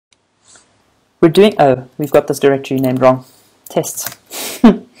We're doing, oh, we've got this directory named wrong. Tests.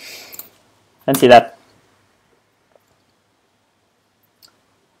 Don't see that.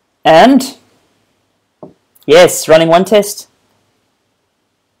 And, yes, running one test.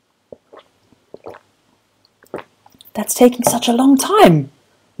 That's taking such a long time.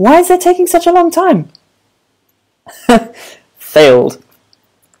 Why is that taking such a long time? Failed.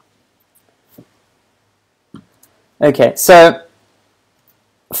 Okay, so,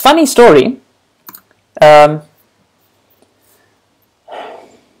 funny story. How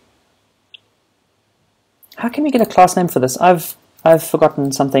can we get a class name for this? I've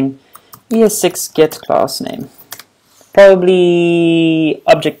forgotten something. ES6 get class name. Probably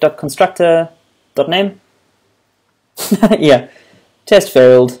object.constructor.name. Yeah, test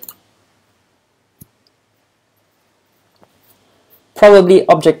failed. Probably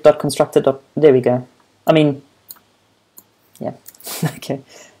object.constructor. There we go. I mean, yeah. Okay,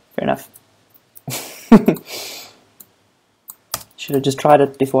 fair enough. Should have just tried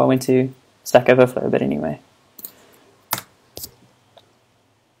it before I went to Stack Overflow, but anyway.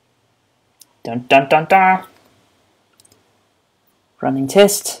 Dun dun dun dun. Running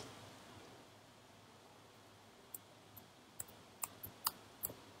test.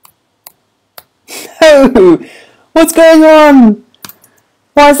 Oh, what's going on?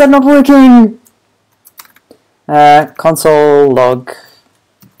 Why is that not working? Console log.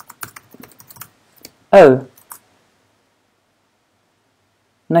 Oh.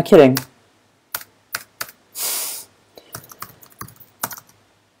 No kidding.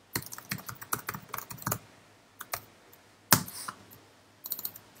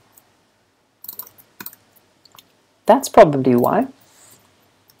 That's probably why.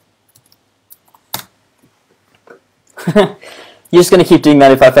 You're just going to keep doing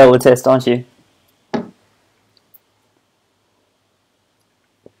that if I fail the test, aren't you?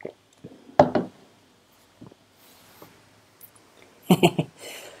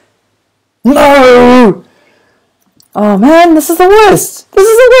 No! Oh man, this is the worst! This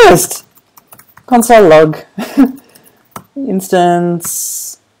is the worst! Console log.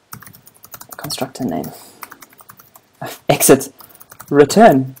 Instance. Constructor name. Exit.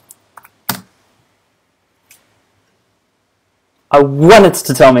 Return. I want it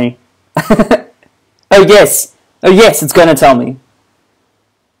to tell me. Oh yes. Oh yes, it's going to tell me.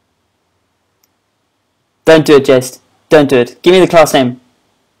 Don't do it, Jest. Don't do it. Give me the class name.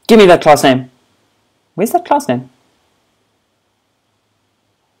 Give me that class name. Where's that class name?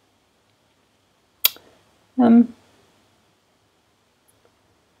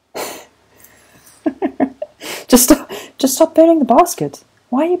 Just stop burning the basket.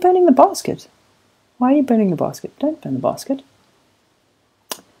 Why are you burning the basket? Why are you burning the basket? Don't burn the basket.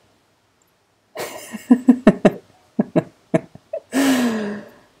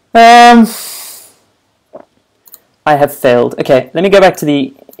 I have failed. Okay, let me go back to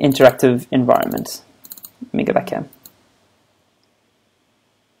the interactive environment. Let me go back here.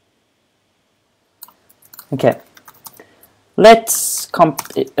 Okay. Let's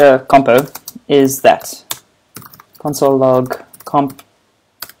compo is that. Console log comp.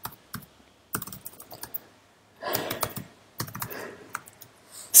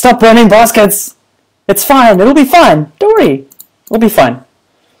 Stop burning baskets! It's fine, it'll be fine. Don't worry. It'll be fine.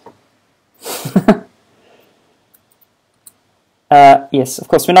 Yes, of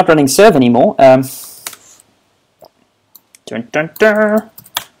course, we're not running serve anymore. Dun, dun, dun.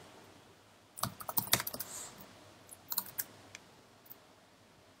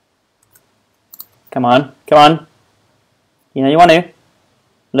 Come on, come on. You know you want to.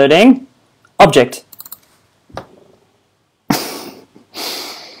 Loading. Object.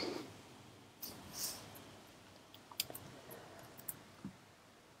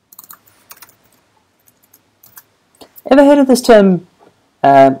 Ever heard of this term,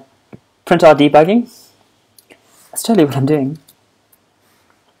 print-out debugging? That's totally what I'm doing.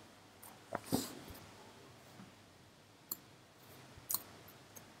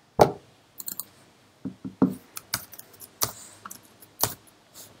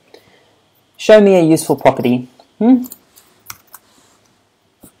 Show me a useful property.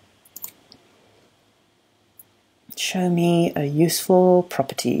 Show me a useful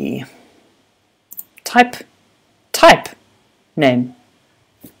property. Type name.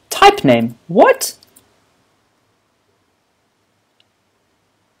 Type name. What?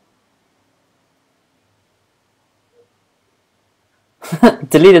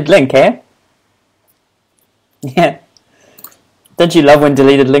 Deleted link, eh? Yeah. Don't you love when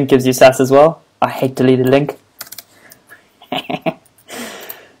deleted link gives you sass as well? I hate deleted link.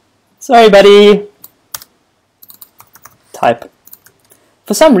 Sorry, buddy. Type.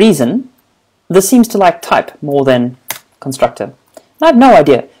 For some reason, This seems to like type more than constructor. And I have no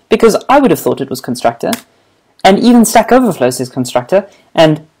idea, because I would have thought it was constructor, and even Stack Overflow says constructor,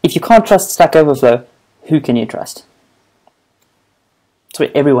 and if you can't trust Stack Overflow, who can you trust? That's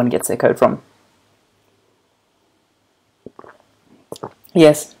where everyone gets their code from.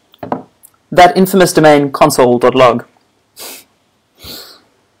 Yes, that infamous domain console.log.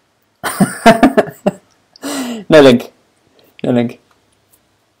 No link. No link.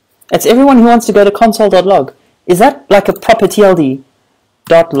 It's everyone who wants to go to console.log. Is that like a proper TLD?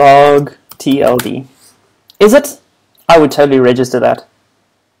 .log TLD. Is it? I would totally register that.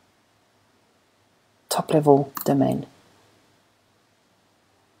 Top level domain.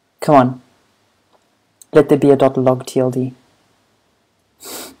 Come on. Let there be a .log TLD.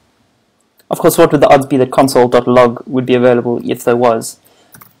 Of course, what would the odds be that console.log would be available if there was?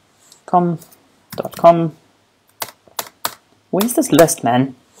 com.com. Where's this list,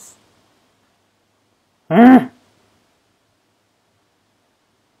 man?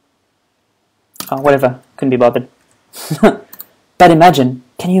 Oh, whatever. Couldn't be bothered. But imagine.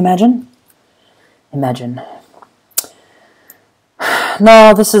 Can you imagine? Imagine.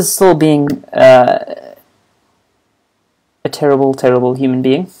 No, this is still being a terrible, terrible human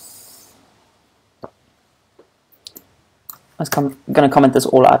being. I was going to comment this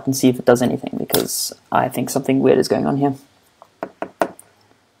all out and see if it does anything, because I think something weird is going on here.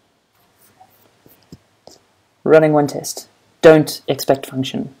 Running one test. Don't expect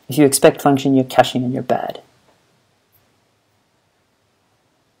function. If you expect function, you're caching and you're bad.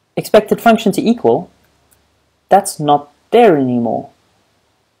 Expected function to equal, that's not there anymore.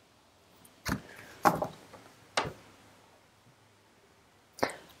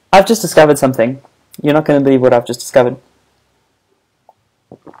 I've just discovered something. You're not going to believe what I've just discovered.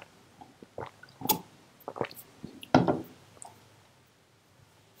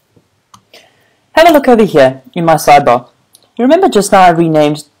 Have a look over here in my sidebar. You remember just now I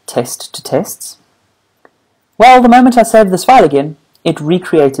renamed test to tests? Well, the moment I saved this file again, it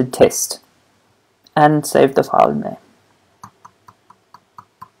recreated test and saved the file in there.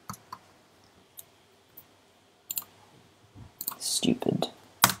 Stupid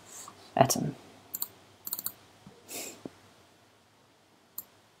atom.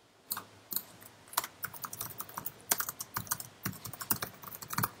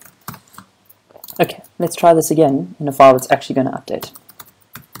 Okay, let's try this again in a file that's actually going to update.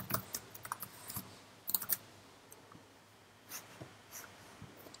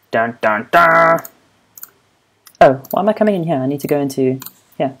 Dun dun dun! Oh, why am I coming in here? I need to go into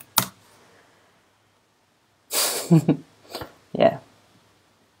here. Yeah.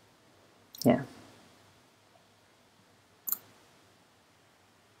 Yeah.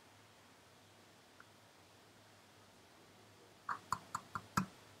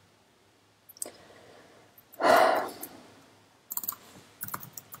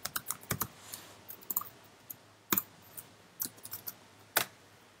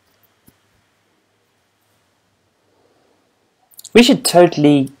 We should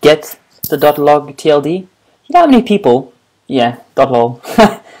totally get the .log TLD. You know how many people? Yeah, .lol.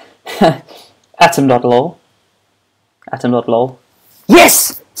 Atom.lol. Atom.lol.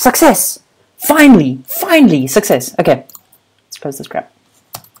 Yes! Success! Finally! Finally! Success! Okay. Let's close this crap.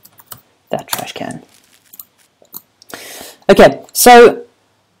 That trash can. Okay, so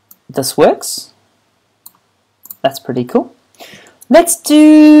this works. That's pretty cool. Let's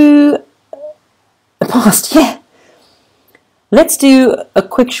do a past, yeah. Let's do a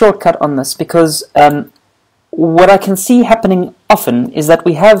quick shortcut on this, because what I can see happening often is that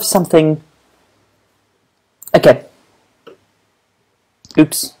we have something... Okay.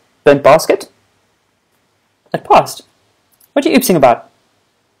 Oops. Burnt basket? It passed. What are you oopsing about?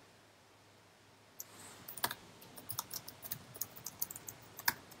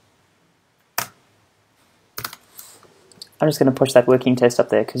 I'm just going to push that working test up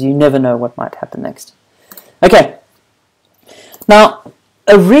there, because you never know what might happen next. Okay. Now,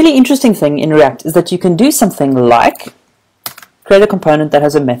 a really interesting thing in React is that you can do something like create a component that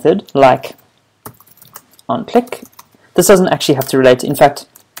has a method like onClick. This doesn't actually have to relate. In fact,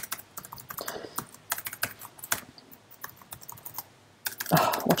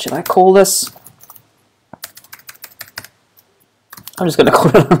 what should I call this? I'm just going to call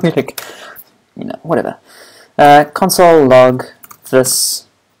it onClick. You know, whatever. Console log this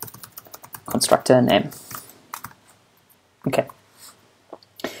constructor name. Okay.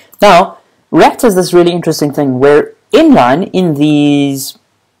 Now, React has this really interesting thing where inline in these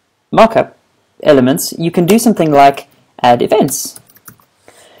markup elements, you can do something like add events.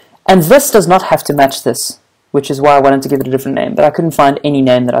 And this does not have to match this, which is why I wanted to give it a different name, but I couldn't find any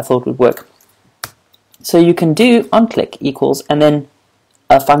name that I thought would work. So you can do onClick equals and then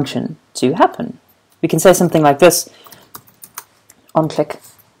a function to happen. We can say something like this, onClick,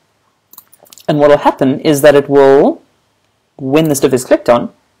 and what will happen is that it will, when this div is clicked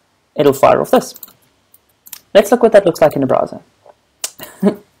on, it'll fire off this. Let's look what that looks like in a browser,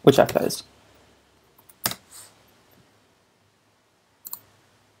 which I closed.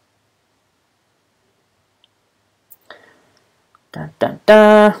 Dun, dun,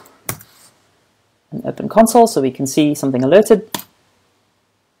 dun. An open console so we can see something alerted.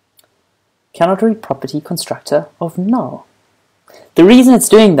 Cannot read property constructor of null. The reason it's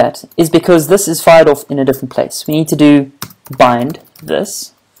doing that is because this is fired off in a different place. We need to do bind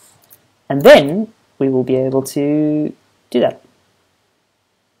this, and then we will be able to do that.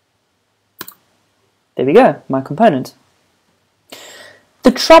 There we go, my component.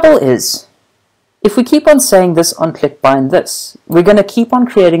 The trouble is, if we keep on saying this onClick bind this, we're going to keep on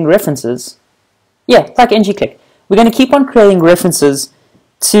creating references. Yeah, like ngClick. We're going to keep on creating references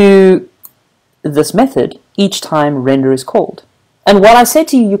to this method each time render is called. And while I said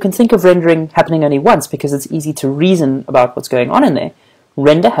to you, you can think of rendering happening only once because it's easy to reason about what's going on in there,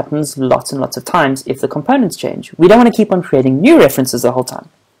 render happens lots and lots of times if the components change. We don't want to keep on creating new references the whole time.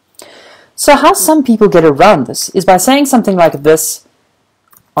 So how some people get around this is by saying something like this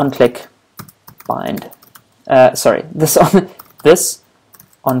onClick bind. This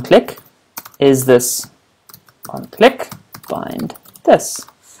onClick is this onClick bind this.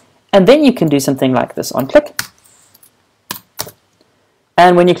 And then you can do something like this onClick.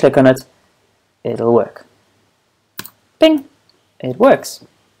 And when you click on it, it'll work. Bing, it works.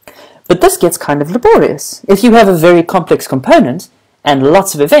 But this gets kind of laborious. If you have a very complex component and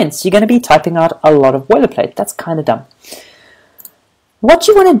lots of events, you're going to be typing out a lot of boilerplate. That's kind of dumb. What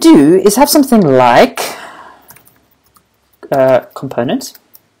you want to do is have something like component.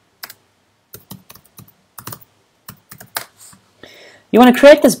 You want to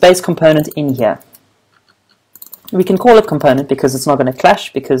create this base component in here. We can call it component because it's not going to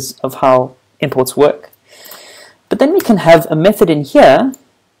clash because of how imports work. But then we can have a method in here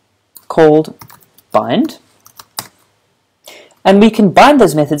called bind. And we can bind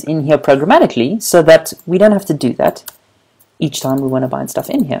those methods in here programmatically so that we don't have to do that each time we want to bind stuff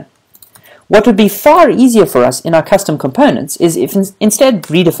in here. What would be far easier for us in our custom components is if instead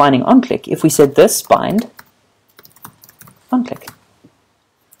redefining onClick, if we said this bind onClick.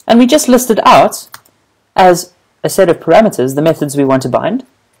 And we just listed out as a set of parameters the methods we want to bind,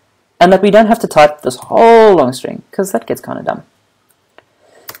 and that we don't have to type this whole long string, because that gets kind of dumb.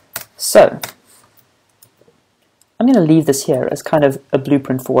 So I'm going to leave this here as kind of a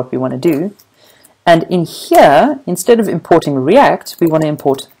blueprint for what we want to do. And in here, instead of importing React, we want to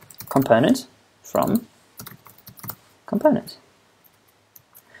import component from component.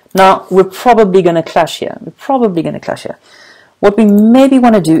 Now, we're probably going to clash here. What we maybe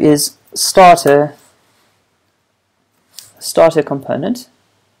want to do is start a component,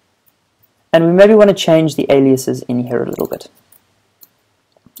 and we maybe want to change the aliases in here a little bit.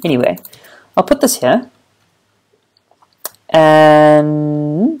 Anyway, I'll put this here,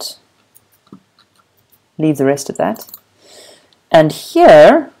 and leave the rest of that. And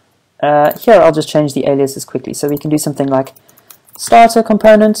here I'll just change the aliases quickly. So we can do something like starter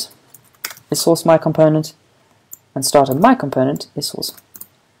component is source my component, and starter my component is source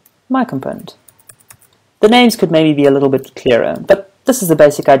my component. The names could maybe be a little bit clearer, but this is the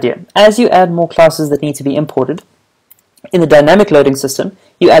basic idea. As you add more classes that need to be imported in the dynamic loading system,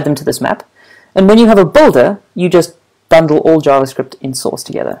 you add them to this map. And when you have a builder, you just bundle all JavaScript in source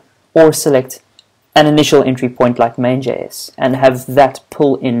together, or select an initial entry point like main.js and have that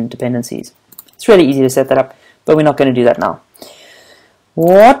pull in dependencies. It's really easy to set that up, but we're not going to do that now.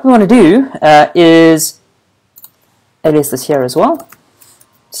 What we want to do is alias this here as well,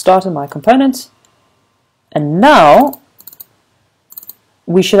 starter my component, and now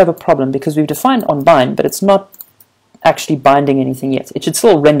we should have a problem because we've defined onBind, but it's not actually binding anything yet. It should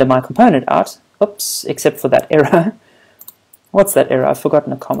still render my component out. Oops, except for that error. What's that error? I've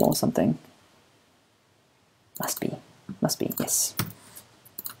forgotten a comma or something. Must be, yes.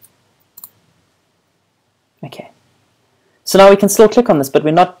 Okay. So now we can still click on this, but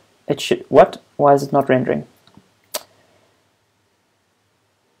we're not, what? Why is it not rendering?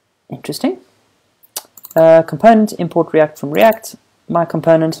 Interesting. Component, import React from React, my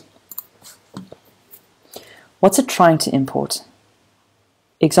component. What's it trying to import?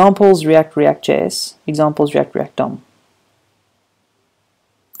 Examples, React, React.js, examples, React, React DOM.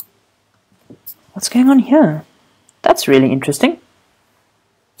 What's going on here? That's really interesting.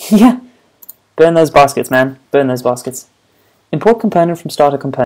 Yeah, burn those baskets, man. Burn those baskets. Import component from starter component.